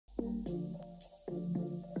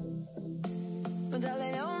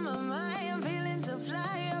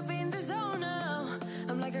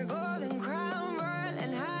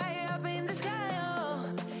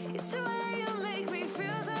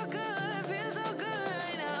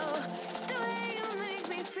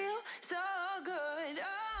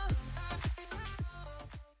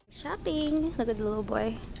Shopping! Look at the little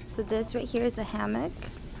boy. So this right here is a hammock.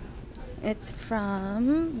 It's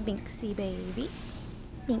from Binksy Baby.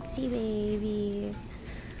 Binksy Baby.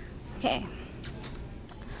 Okay.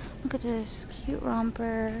 Look at this cute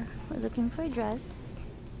romper. We're looking for a dress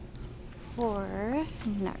for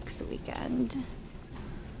next weekend.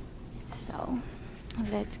 So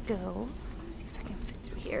let's go. Let's see if I can fit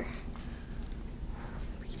through here.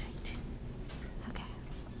 Pretty tight. Okay.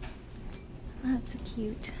 That's a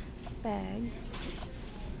cute bags.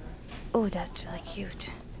 Oh, that's really cute.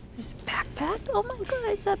 Is this a backpack? Oh my god,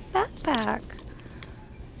 it's a backpack.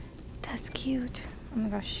 That's cute. Oh my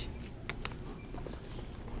gosh.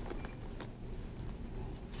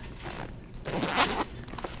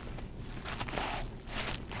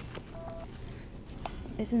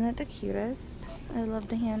 Isn't that the cutest? I love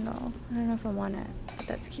the handle. I don't know if I want it, but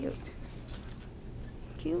that's cute.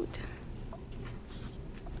 Cute.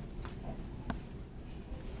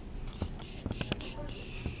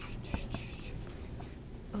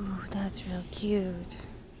 Oh, that's real cute.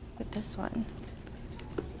 Look at this one.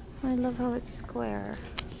 I love how it's square.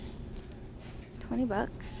 20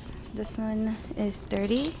 bucks. This one is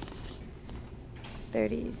 30.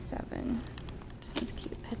 37. This one's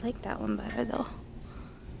cute. I like that one better though.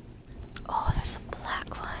 Oh, there's a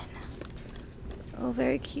black one. Oh,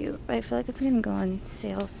 very cute. But I feel like it's gonna go on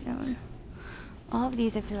sale soon. All of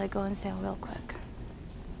these I feel like go on sale real quick.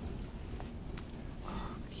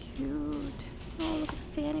 Oh, cute. Oh, look at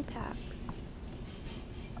the fanny packs.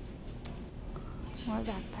 More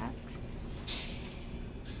backpacks.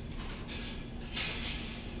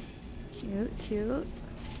 Cute, cute.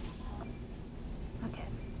 Okay.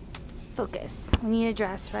 Focus. We need a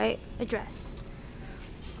dress, right? A dress.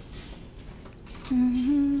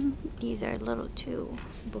 These are a little too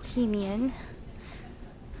bohemian.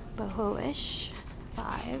 Boho-ish.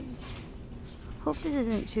 5s. Hope this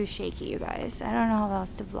isn't too shaky, you guys. I don't know how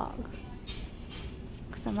else to vlog.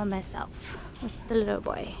 Because I'm a myself with the little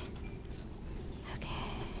boy. Okay.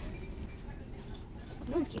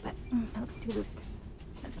 Let's keep it. That looks too loose.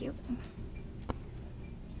 That's cute.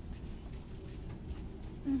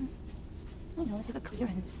 I know, it's like a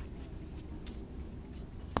clearance.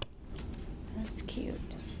 That's cute.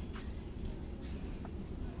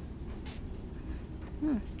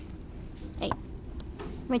 Hey,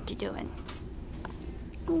 what you doing?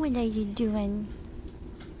 What are you doing?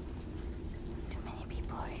 Too many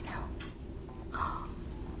people right now.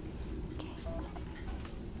 Okay.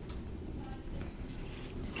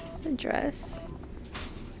 This is a dress.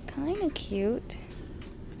 It's kind of cute.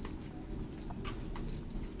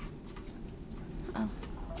 Oh,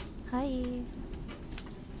 hi.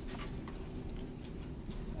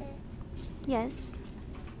 Yes.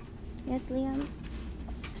 Yes, Liam.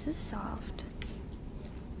 This is soft.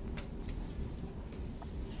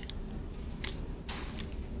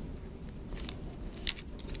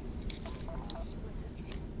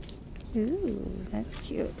 Ooh, that's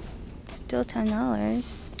cute. Still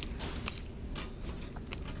 $10.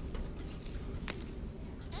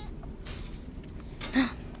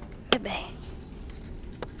 Bebe.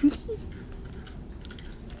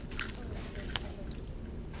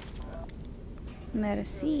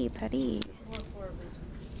 Merci, Paris.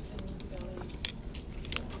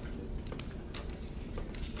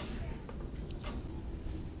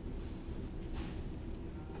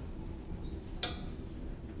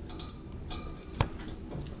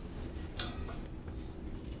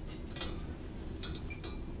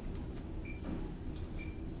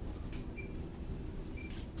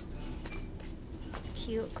 It's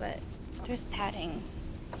cute, but there's padding.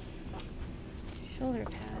 Shoulder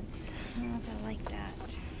pads. I don't know if I like that.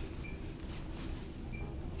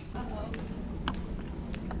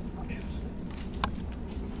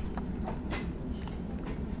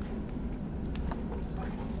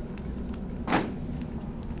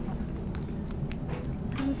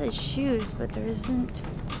 It says shoes, but there isn't.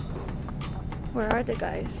 Where are the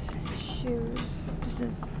guys? Shoes. This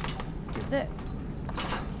is it.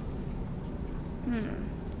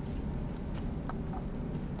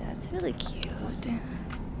 That's really cute.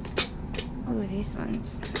 Oh, these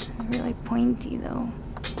ones are really pointy though.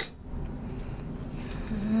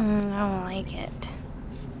 I don't like it.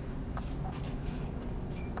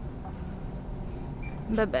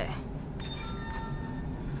 Bye-bye.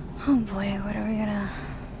 Oh boy, what are we gonna...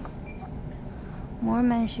 More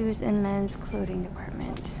men's shoes in men's clothing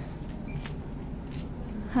department.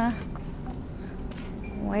 Huh?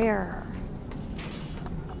 Where?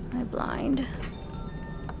 Am I blind?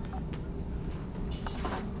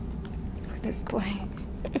 Look at this boy.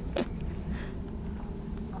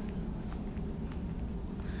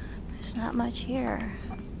 There's not much here.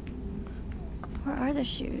 Where are the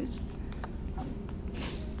shoes?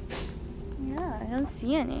 Yeah, I don't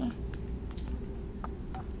see any.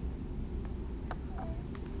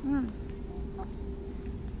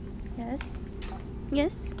 Yes.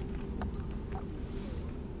 Yes.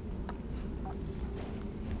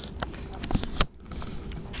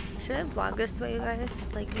 Should I vlog this way, you guys?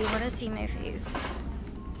 Like, do you want to see my face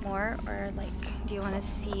more, or like, do you want to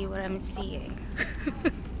see what I'm seeing?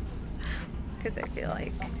 Because I feel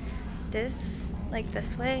like this, like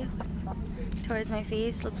this way, towards my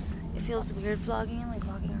face, it feels weird vlogging, like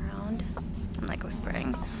walking around. I'm like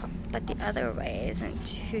whispering. But the other way isn't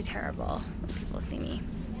too terrible when people see me.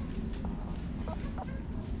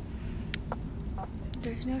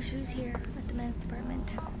 There's no shoes here at the men's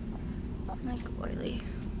department. I'm like oily.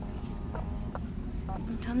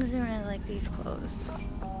 And Tom doesn't really like these clothes.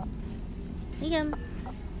 Liam!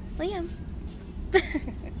 Liam!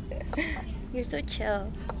 You're so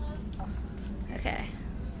chill. Okay.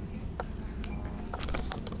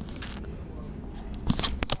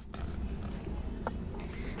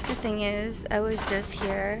 The thing is, I was just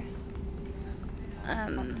here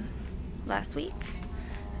last week,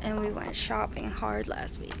 and we went shopping hard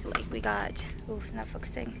last week. Like, we got, oof, not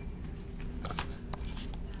focusing.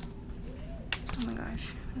 Oh my gosh,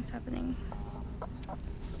 what's happening?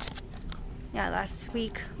 Yeah, last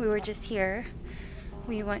week we were just here.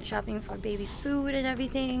 We went shopping for baby food and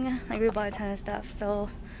everything. Like, we bought a ton of stuff. So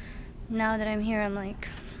now that I'm here, I'm like,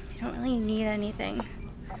 I don't really need anything.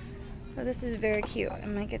 So this is very cute. I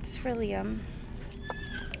might get this for Liam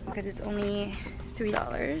because it's only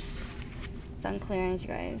 $3. It's on clearance, you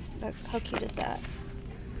guys. Look, how cute is that?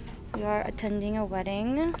 We are attending a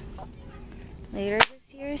wedding later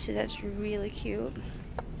this year, so that's really cute.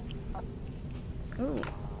 Ooh.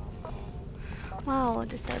 Wow,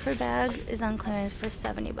 this diaper bag is on clearance for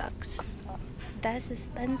 $70. That's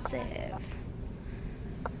expensive.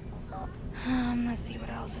 Let's see what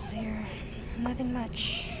else is here. Nothing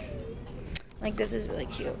much. Like, this is really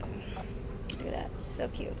cute. Look at that, it's so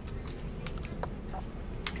cute.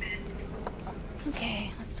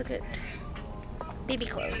 Okay, let's look at baby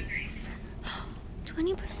clothes.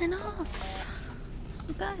 20% off.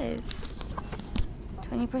 You guys,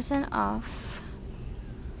 20% off.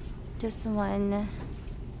 Just one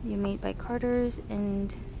you made by Carter's,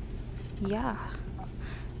 and yeah,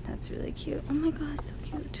 that's really cute. Oh my god, so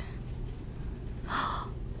cute.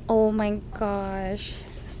 Oh my gosh,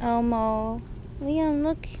 Elmo. Liam,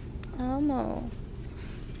 look, Elmo.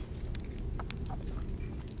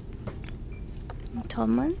 12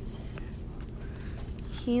 months.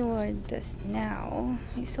 He wore this now.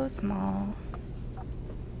 He's so small.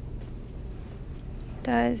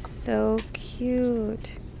 That is so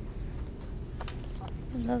cute.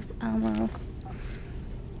 I love Elmo.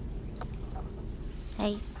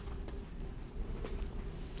 Hey.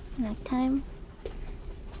 Nighttime.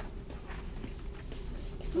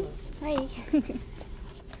 Hi.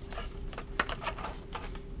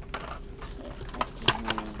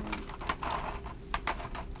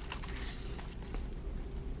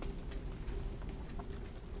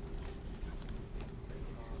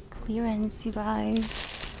 Clearance, you guys.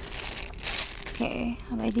 Okay,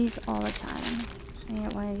 I buy these all the time. I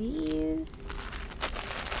get one of these.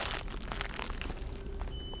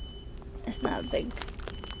 It's not a big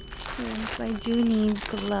clearance, but I do need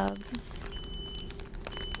gloves.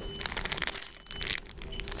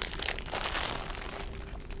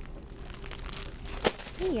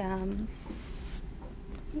 Yum.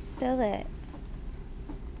 You spill it.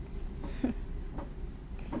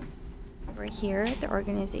 Over here, the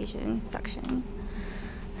organization section,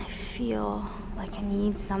 I feel like I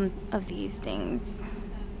need some of these things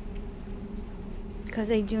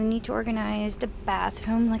because I do need to organize the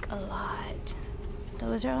bathroom like a lot.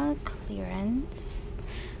 Those are on clearance.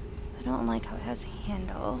 I don't like how it has a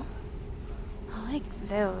handle. I like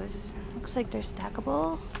those. Looks like they're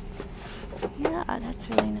stackable. Yeah, that's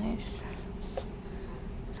really nice.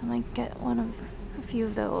 So I might get a few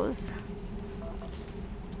of those.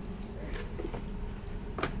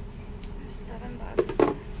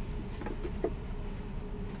 $7.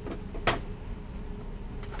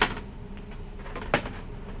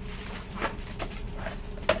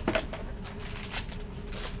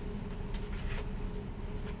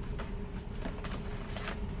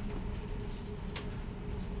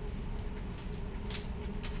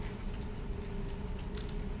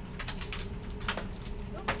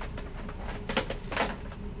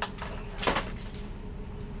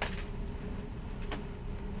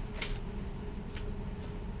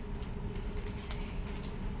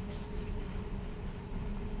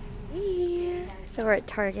 So we're at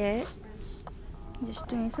Target. Just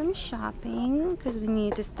doing some shopping because we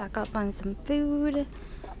need to stock up on some food.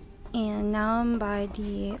 And now I'm by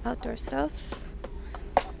the outdoor stuff.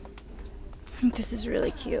 This is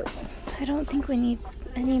really cute. I don't think we need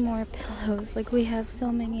any more pillows. Like, we have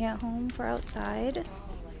so many at home for outside.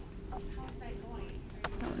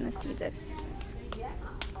 I want to see this.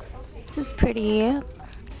 This is pretty.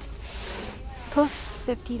 Poof,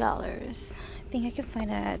 $50. I think I can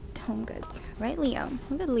find it at Home Goods. Right, Liam?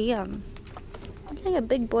 Look at Liam. He's like a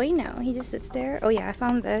big boy now. He just sits there. Oh yeah, I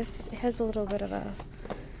found this. It has a little bit of a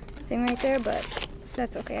thing right there, but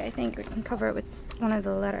that's okay. I think we can cover it with one of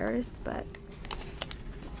the letters, but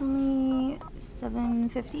it's only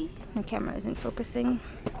 $7.50. My camera isn't focusing,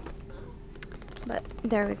 but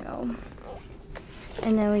there we go.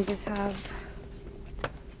 And then we just have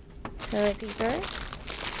toilet paper,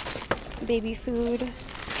 baby food.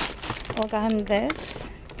 I got him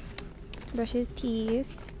this, brush his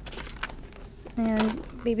teeth, and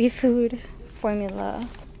baby food formula.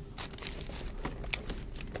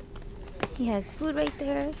 He has food right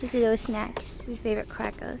there. These are those snacks, his favorite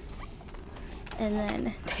crackers. And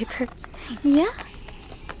then diapers. Yeah.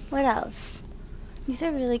 What else? These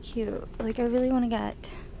are really cute. Like, I really want to get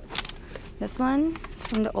this one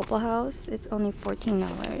from the Opal House. It's only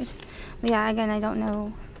 $14. But yeah, again, I don't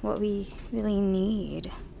know what we really need.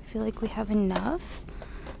 I feel like we have enough.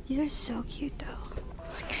 These are so cute though.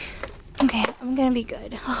 Okay, I'm gonna be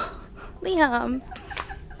good. Liam.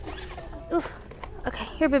 Ooh. Okay,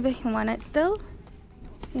 here baby, you want it still?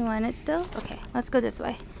 You want it still? Okay, let's go this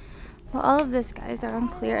way. Well, all of this, guys, are on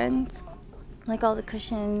clearance. Like all the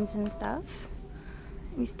cushions and stuff.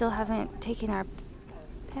 We still haven't taken our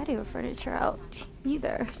patio furniture out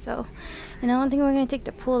either. So, and I don't think we're going to take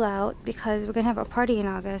the pool out because we're going to have a party in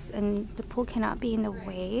August and the pool cannot be in the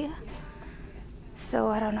way. So,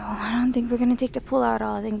 I don't know. I don't think we're going to take the pool out at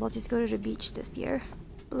all. I think we'll just go to the beach this year.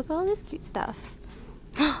 But look at all this cute stuff.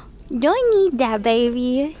 Don't need that,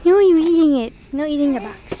 baby. No, you're eating it. No eating the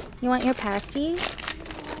box. You want your pasty?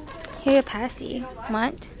 Here, your pasty.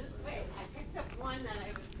 Want?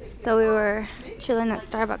 So we were chilling at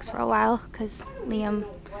Starbucks for a while because Liam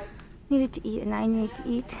needed to eat and I needed to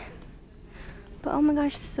eat. But oh my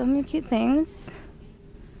gosh, so many cute things.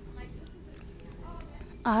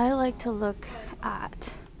 I like to look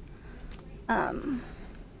at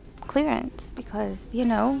clearance because, you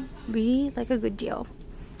know, we like a good deal.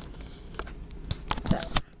 So,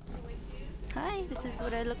 hi, this is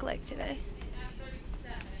what I look like today.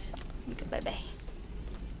 Bye-bye.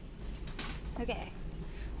 Okay,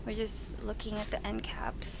 we're just looking at the end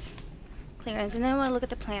caps clearance, and then I want to look at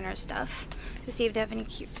the planner stuff to see if they have any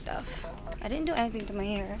cute stuff. I didn't do anything to my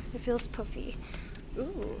hair. It feels puffy.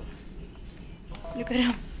 Ooh, look at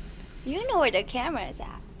him. You know where the camera is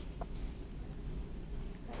at.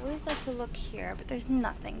 I always like to look here, but there's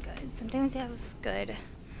nothing good. Sometimes they have good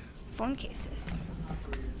phone cases,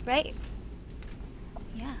 right?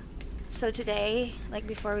 Yeah. So today, like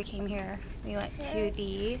before we came here, we went to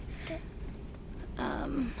the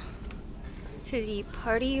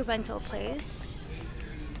party rental place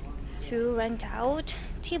to rent out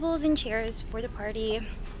tables and chairs for the party.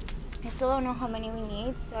 I still don't know how many we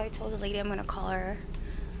need, so I told the lady I'm gonna call her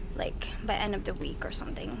like by end of the week or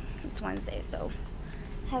something. It's Wednesday, so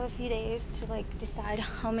I have a few days to like decide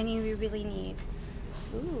how many we really need.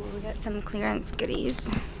 Ooh, we got some clearance goodies.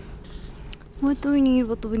 What do we need?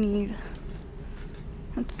 What do we need?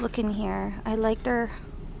 Let's look in here. I like their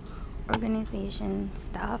organization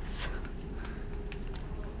stuff.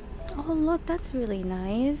 Oh look, that's really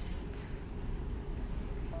nice.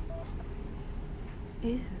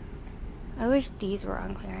 Ew. I wish these were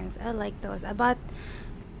on clearance. I like those. I bought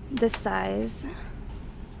this size.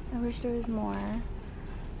 I wish there was more.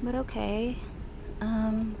 But okay.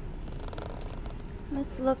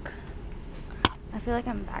 Let's look. I feel like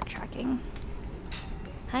I'm backtracking.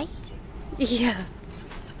 Hi? Yeah.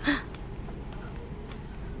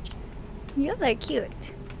 You're like cute.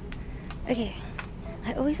 Okay.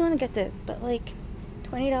 I always want to get this, but like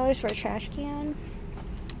 $20 for a trash can?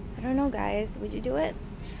 I don't know, guys. Would you do it?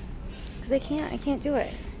 Because I can't do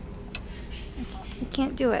it. I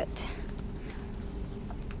can't do it.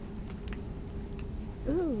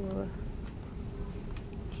 Ooh.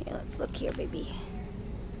 Okay, let's look here, baby.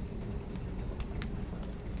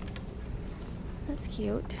 That's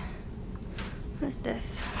cute. What is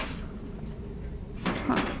this?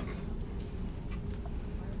 Huh.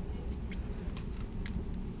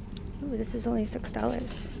 Ooh, this is only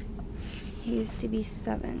 $6. It used to be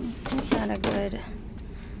 $7. That's not a good.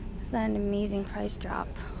 That's not an amazing price drop.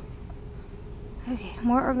 Okay,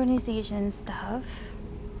 more organization stuff.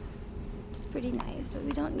 It's pretty nice, but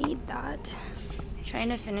we don't need that. Trying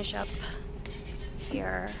to finish up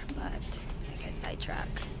here, but I get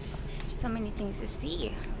sidetracked. There's so many things to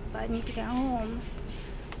see, but I need to get home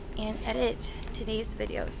and edit today's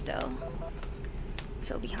video still.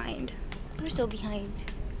 So behind. We're so behind.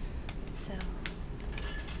 So,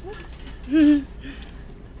 whoops.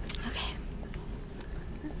 Okay.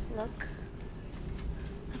 Let's look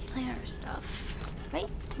at planner stuff. Right,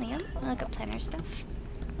 Liam? Look at planner stuff.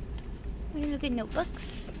 We look at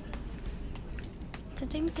notebooks.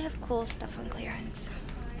 Sometimes they have cool stuff on clearance.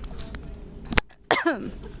 So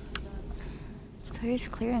here's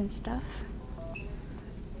clearance stuff.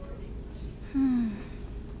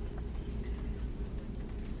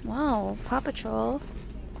 Wow, Paw Patrol.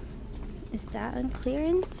 Is that on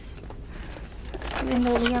clearance? Even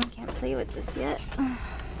though Liam can't play with this yet.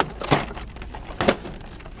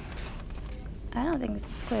 I don't think this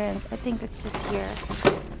is clearance. I think it's just here.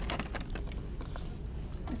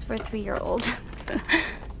 It's for a 3-year-old.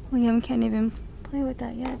 Liam can't even play with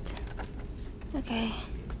that yet. Okay.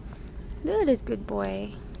 Look at this good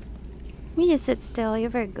boy. You just sit still. You're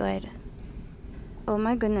very good. Oh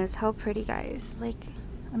my goodness, how pretty, guys. Like,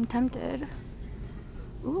 I'm tempted.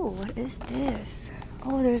 Ooh, what is this?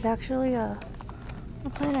 Oh, there's actually a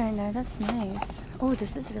planner in there. That's nice. Oh,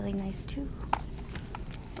 this is really nice too.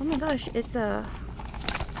 Oh my gosh, it's a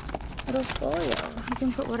little folio. You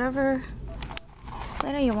can put whatever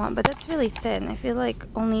planner you want, but that's really thin. I feel like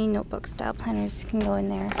only notebook style planners can go in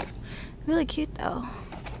there. Really cute though.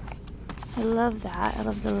 I love that. I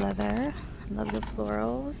love the leather. I love the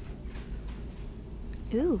florals.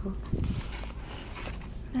 Ooh.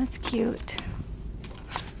 That's cute.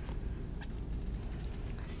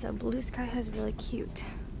 So Blue Sky has really cute,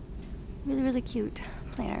 really cute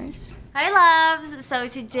planners. Hi loves! So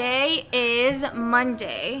today is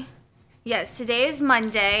Monday. Yes, today is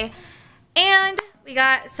Monday. And we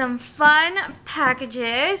got some fun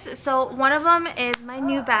packages. So one of them is my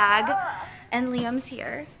new bag. And Liam's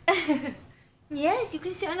here. Yes, you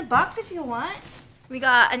can sit on the box if you want. We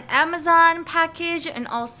got an Amazon package and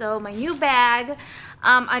also my new bag.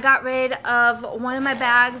 I got rid of one of my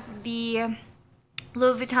bags, the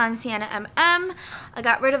Louis Vuitton Sienna MM. I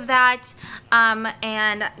got rid of that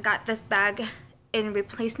and got this bag in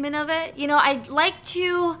replacement of it. You know, I'd like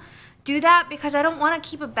to do that because I don't want to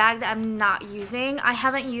keep a bag that I'm not using. I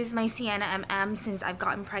haven't used my Sienna MM since I've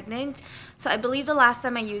gotten pregnant. So I believe the last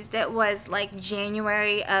time I used it was like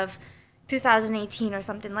January of 2018 or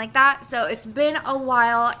something like that. So it's been a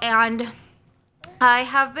while and I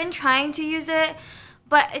have been trying to use it,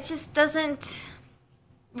 but it just doesn't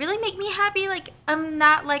really make me happy. Like, I'm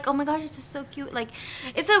not like, oh my gosh, it's just so cute. Like,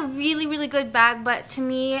 it's a really good bag, but to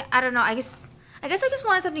me, I don't know, I guess I just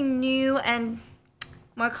wanted something new and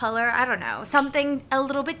more color. I don't know, something a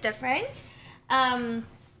little bit different. And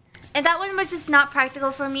that one was just not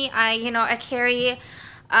practical for me. I carry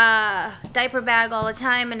a diaper bag all the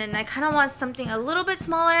time, and then I kind of want something a little bit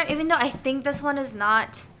smaller, even though I think this one is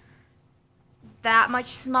not that much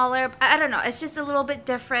smaller. I don't know, it's just a little bit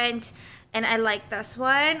different. And I like this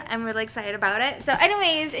one. I'm really excited about it. So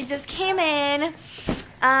anyways, it just came in.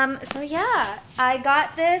 So yeah, I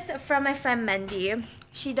got this from my friend Mendy.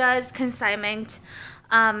 She does consignment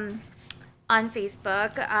on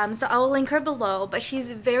Facebook. So I will link her below. But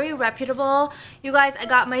she's very reputable. You guys, I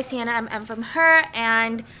got my Sienna MM from her.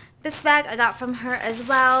 And this bag I got from her as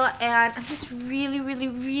well. And I'm just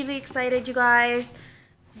really excited, you guys.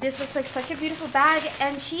 This looks like such a beautiful bag.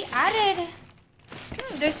 And she added...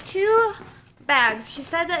 there's 2 bags. She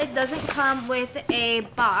said that it doesn't come with a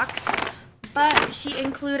box, but she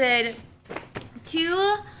included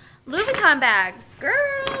 2 Louis Vuitton bags.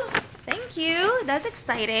 Girl, thank you. That's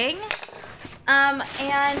exciting. And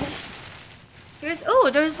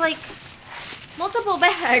there's like multiple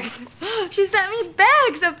bags. She sent me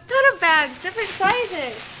bags, a ton of bags, different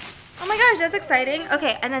sizes. Oh my gosh, that's exciting.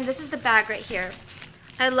 Okay, and then this is the bag right here.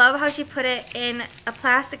 I love how she put it in a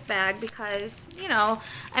plastic bag because, you know,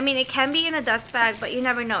 I mean, it can be in a dust bag, but you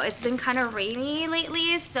never know. It's been kind of rainy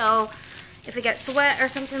lately, so if it gets wet or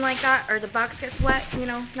something like that, or the box gets wet, you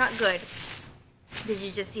know, not good. Did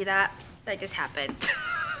you just see that? That just happened.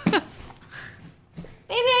 Baby,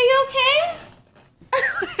 are you okay?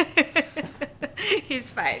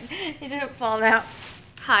 He's fine. He didn't fall that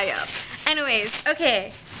high up. Anyways,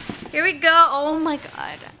 okay. Here we go. Oh my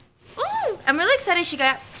god. Ooh, I'm really excited she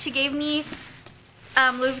gave me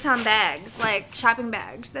Louis Vuitton bags, like shopping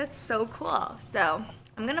bags. That's so cool. So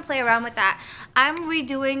I'm gonna play around with that. I'm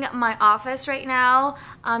redoing my office right now.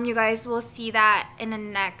 You guys will see that in the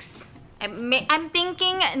next, I'm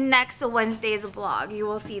thinking next Wednesday's vlog. You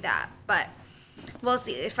will see that. But we'll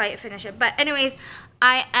see if I finish it. But anyways,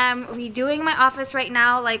 I am redoing my office right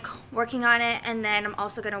now, like working on it, and then I'm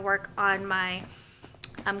also gonna work on my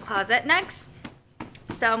closet next.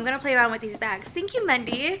 So I'm gonna play around with these bags. Thank you,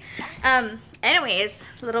 Mendy. Anyways,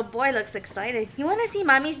 little boy looks excited. You wanna see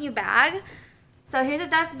mommy's new bag? So here's a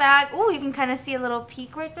dust bag. Oh, you can kind of see a little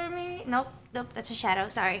peek right there, maybe? Nope, that's a shadow,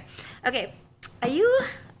 sorry. Okay, are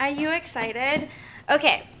you excited?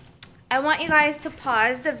 Okay, I want you guys to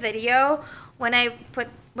pause the video when I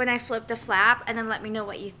flip the flap, and then let me know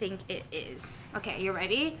what you think it is. Okay, you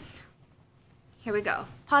ready? Here we go.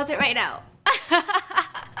 Pause it right now.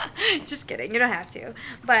 Just kidding, you don't have to.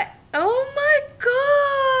 But, oh my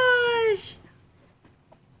gosh!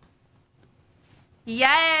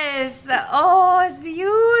 Yes! Oh, it's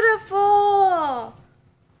beautiful!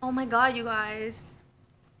 Oh my god, you guys.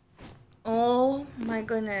 Oh my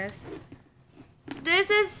goodness. This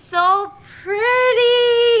is so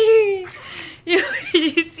pretty! You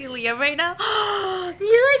see Liam right now?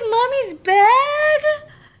 You like mommy's bag?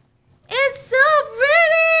 It's so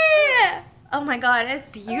pretty! Oh my god, it's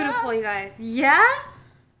beautiful, you guys. Yeah?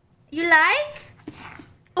 You like?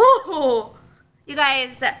 Oh! You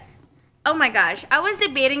guys, oh my gosh. I was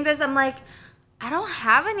debating this. I'm like, I don't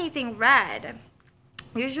have anything red.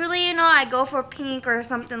 Usually, you know, I go for pink or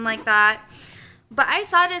something like that. But I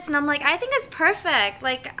saw this and I'm like, I think it's perfect.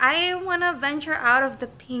 Like, I want to venture out of the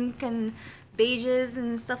pink and beiges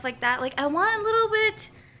and stuff like that. Like, I want a little bit,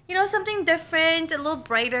 you know, something different, a little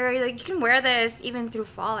brighter. Like, you can wear this even through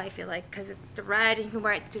fall, I feel like, because it's the red. You can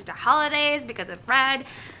wear it through the holidays because it's red.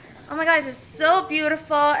 Oh my god, it's so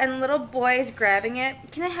beautiful. And little boy is grabbing it.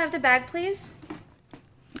 Can I have the bag, please?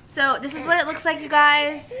 So, this is what it looks like, you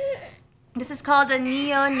guys. This is called the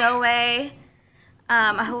Neo No Way.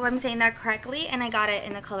 I hope I'm saying that correctly, and I got it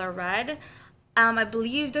in the color red. I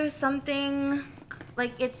believe there's something,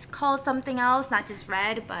 like it's called something else, not just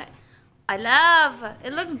red, but I love.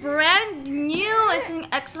 It looks brand new. It's in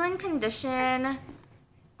excellent condition.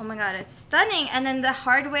 Oh my god, it's stunning. And then the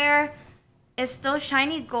hardware is still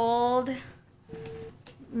shiny gold.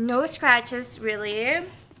 No scratches, really.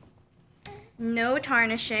 No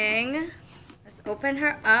tarnishing. Let's open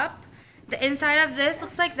her up. The inside of this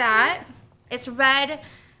looks like that. It's red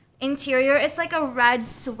interior. It's like a red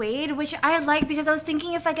suede, which I like because I was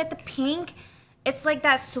thinking if I get the pink, it's like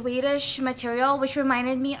that suede-ish material, which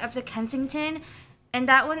reminded me of the Kensington. And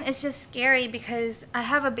that one is just scary because I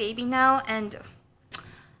have a baby now and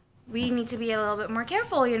we need to be a little bit more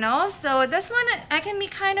careful, you know? So this one, I can be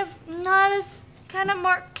kind of not as, kind of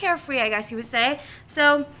more carefree, I guess you would say.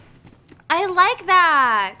 So I like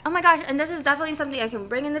that. Oh my gosh, and this is definitely something I can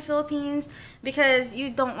bring in the Philippines because you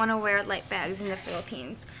don't want to wear light bags in the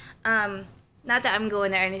Philippines. Not that I'm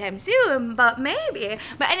going there anytime soon, but maybe.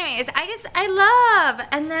 But anyways, I guess I love.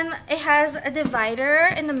 And then it has a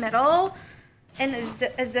divider in the middle and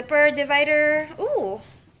a zipper divider. Ooh,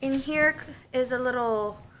 in here is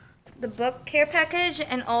the book care package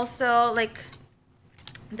and also like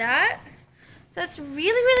that. That's really,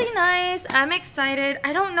 really nice. I'm excited.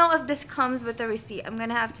 I don't know if this comes with a receipt. I'm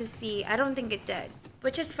gonna have to see. I don't think it did,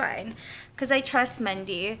 which is fine because I trust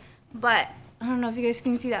Mendy. But I don't know if you guys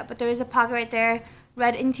can see that, but there is a pocket right there.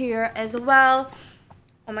 Red interior as well.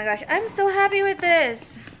 Oh my gosh, I'm so happy with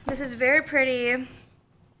this. This is very pretty.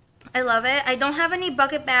 I love it. I don't have any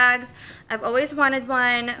bucket bags. I've always wanted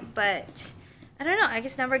one, but I don't know. I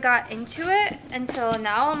just never got into it until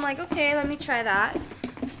now. I'm like, okay, let me try that.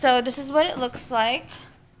 So this is what it looks like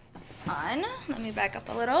on. Let me back up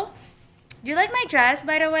a little. Do you like my dress,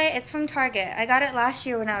 by the way? It's from Target. I got it last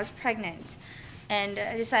year when I was pregnant. And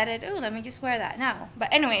I decided, oh, let me just wear that now.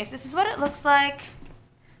 But anyways, this is what it looks like.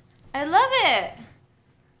 I love it.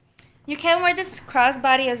 You can wear this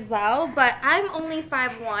crossbody as well, but I'm only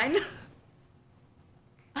 5'1".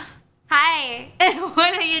 Hi,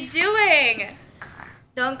 what are you doing?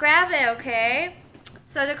 Don't grab it, okay?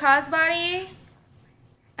 So the crossbody,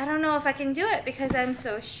 I don't know if I can do it because I'm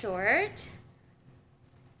so short.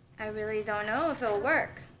 I really don't know if it'll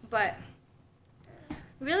work, but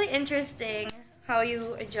really interesting how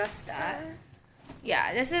you adjust that.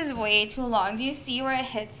 Yeah, this is way too long. Do you see where it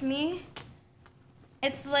hits me?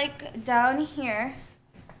 It's like down here.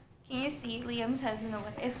 Can you see? Liam's head's in the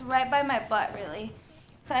way. It's right by my butt, really.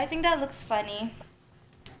 So I think that looks funny.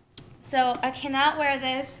 So I cannot wear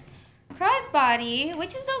this crossbody,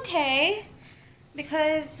 which is okay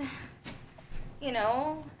because, you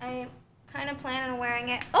know, I kind of plan on wearing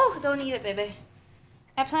it. Oh, don't eat it, baby.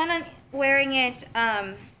 I plan on wearing it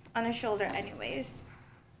on the shoulder anyways.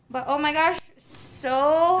 But oh my gosh,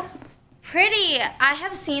 so pretty. I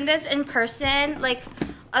have seen this in person, like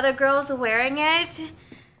other girls wearing it.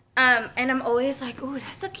 And I'm always like, ooh,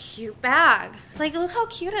 that's a cute bag. Like, look how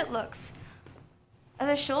cute it looks as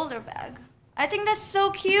a shoulder bag. I think that's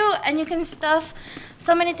so cute, and you can stuff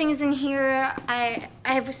so many things in here.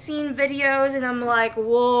 I've seen videos and I'm like,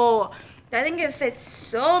 whoa, I think it fits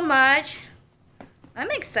so much.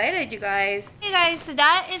 I'm excited, you guys. Hey guys, so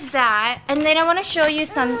that is that. And then I want to show you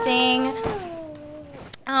something.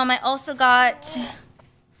 I also got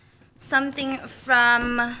something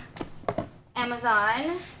from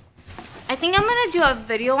Amazon. I think I'm gonna do a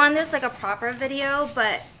video on this, like a proper video,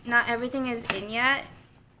 but not everything is in yet.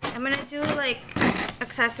 I'm gonna do like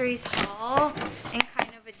accessories haul and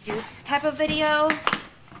kind of a dupes type of video.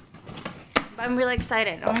 But I'm really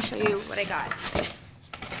excited. I want to show you what I got.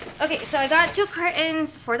 Okay, so I got 2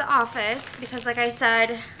 curtains for the office because, like I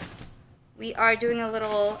said, we are doing a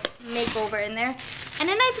little makeover in there. And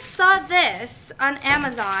then I saw this on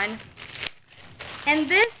Amazon, and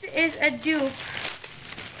this is a dupe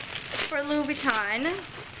for Louis Vuitton.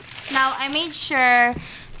 Now, I made sure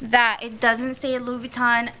that it doesn't say Louis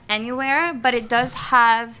Vuitton anywhere, but it does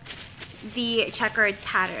have the checkered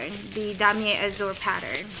pattern, the damier azur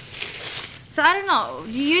pattern. So I don't know,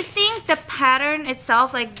 do you think the pattern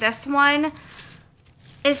itself, like this one,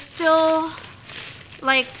 is still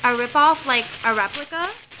like a ripoff, like a replica?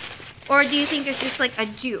 Or do you think it's just like a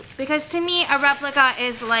dupe? Because to me, a replica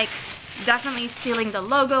is like definitely stealing the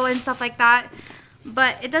logo and stuff like that.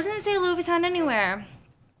 But it doesn't say Louis Vuitton anywhere.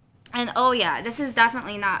 And oh yeah, this is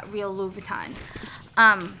definitely not real Louis Vuitton.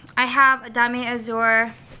 I have a damier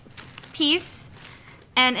azur piece,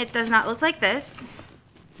 and it does not look like this.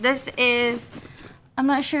 This is, I'm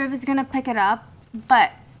not sure if it's gonna pick it up,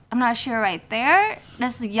 but I'm not sure right there.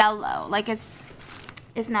 This is yellow, like it's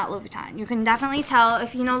not Louis Vuitton. You can definitely tell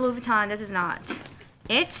if you know Louis Vuitton, this is not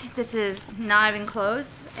it. This is not even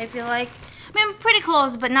close, I feel like. I mean, pretty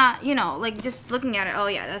close, but not, you know, like just looking at it, oh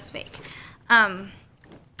yeah, that's fake.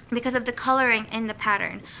 Because of the coloring in the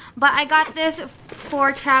pattern. But I got this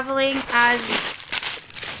for traveling as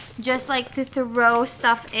just like to throw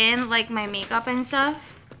stuff in, like my makeup and stuff.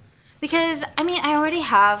 Because, I mean, I already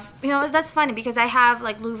have, you know, that's funny because I have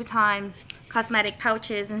like Louis Vuitton cosmetic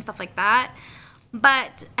pouches and stuff like that.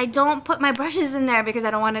 But I don't put my brushes in there because I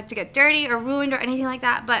don't want it to get dirty or ruined or anything like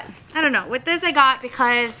that. But I don't know. With this I got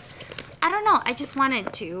because, I don't know, I just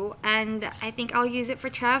wanted to. And I think I'll use it for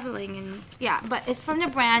traveling. And yeah, but it's from the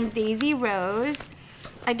brand Daisy Rose.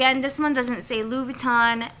 Again, this one doesn't say Louis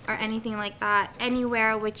Vuitton or anything like that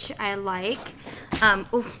anywhere, which I like.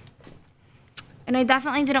 Ooh. And I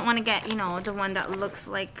definitely didn't want to get, you know, the one that looks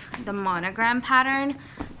like the monogram pattern.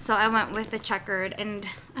 So I went with the checkered, and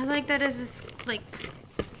I like that it's like,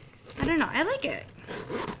 I don't know, I like it.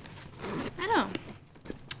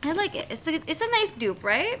 I like it. It's a nice dupe,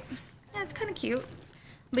 right? Yeah, it's kind of cute.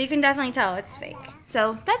 But you can definitely tell it's fake.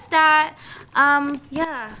 So that's that.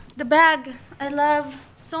 Yeah, the bag I love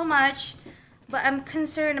so much, but I'm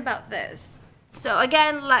concerned about this. So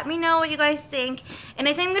again, let me know what you guys think. And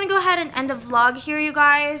I think I'm going to go ahead and end the vlog here, you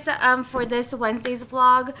guys, for this Wednesday's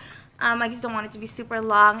vlog. I just don't want it to be super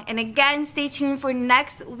long. And again, stay tuned for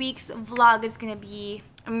next week's vlog. It's going to be,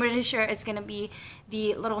 I'm really sure it's going to be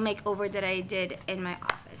the little makeover that I did in my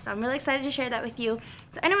office. So I'm really excited to share that with you.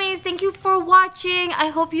 So anyways, thank you for watching. I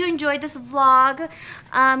hope you enjoyed this vlog.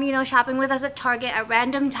 You know, shopping with us at Target at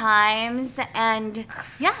random times. And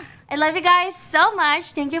yeah. I love you guys so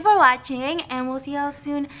much. Thank you for watching, and we'll see y'all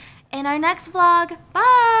soon in our next vlog.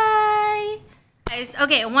 Bye! Guys,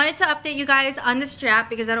 okay, I wanted to update you guys on the strap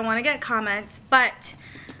because I don't want to get comments, but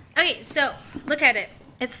okay, so look at it.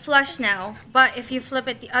 It's flush now, but if you flip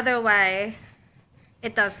it the other way,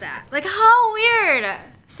 it does that. Like, how weird!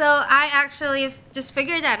 So I actually just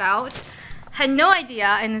figured that out. Had no idea,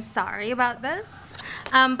 and sorry about this.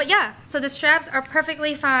 But yeah, so the straps are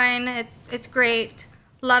perfectly fine. It's great.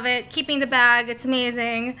 Love it. Keeping the bag, it's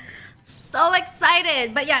amazing. So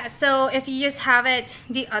excited. But yeah, so if you just have it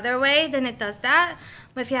the other way, then it does that.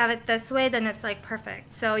 But if you have it this way, then it's like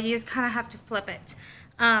perfect. So you just kind of have to flip it.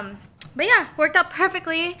 But yeah, worked out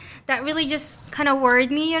perfectly. That really just kind of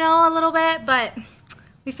worried me, you know, a little bit, but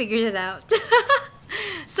we figured it out.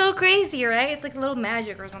 So crazy, right? It's like a little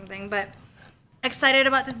magic or something, but excited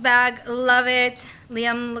about this bag. Love it.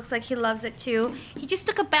 Liam looks like he loves it too. He just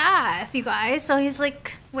took a bath, you guys. So he's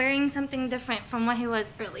like wearing something different from what he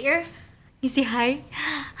was earlier. You say hi?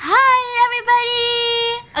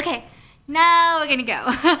 Hi, everybody. Okay, now we're gonna go.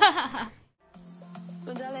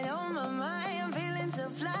 Well, darling, on my mind, I'm feeling so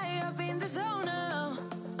fly up in the zone.